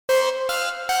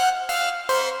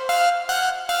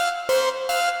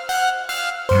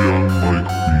Young Mike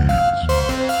Beats.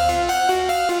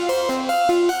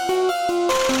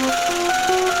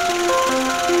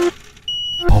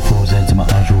 Pop rose ends and my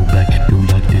eyes roll back. Do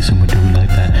like this and we do like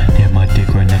that. Yeah, my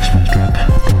dick right next to my strap.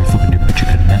 Do a fucking new bitch you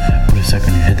couldn't met. Put a sack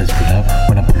on your head that's put out.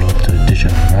 When I pull up to the dish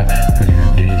on the rap. Fucking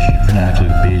your dish, you finna act like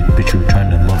a bitch. Bitch, you were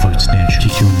trying to love like a snitch.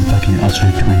 Teach you in the back in your eyes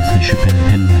straight to waist. And shit been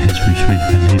hitting my head straight straight.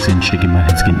 My legs and shaking my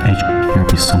head skin edge. You're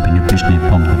be thumping your bitch name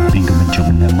pump. The finger and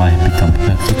jumping at my head be thumping.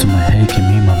 That foot to my head, give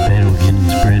me my bed or getting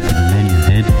spread. Put it in your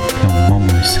head. Yo, mom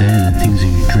always said the things that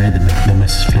you dread that make the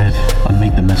message fled. I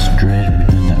make the message dread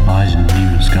within the eyes and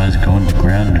leave the skies go on the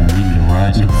ground and leave the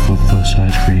rise. Look for first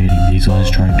eyes creating these eyes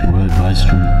trying to advise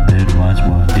through their device.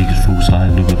 My dick is full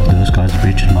size. Look up those guys, the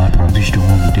bitch is my pride. Bitch don't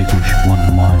want my dick or she want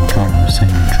mine. Trying to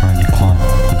sing and trying to climb.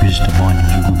 The bitch divine,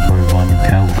 you can provide your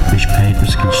cow. The bitch paid for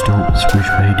skin store. The bitch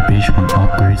paid. The bitch want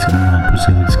upgrades and my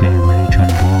pussy like skate raid. Trying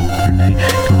to blow a grenade.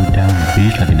 Go down the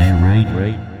bitch like an air raid.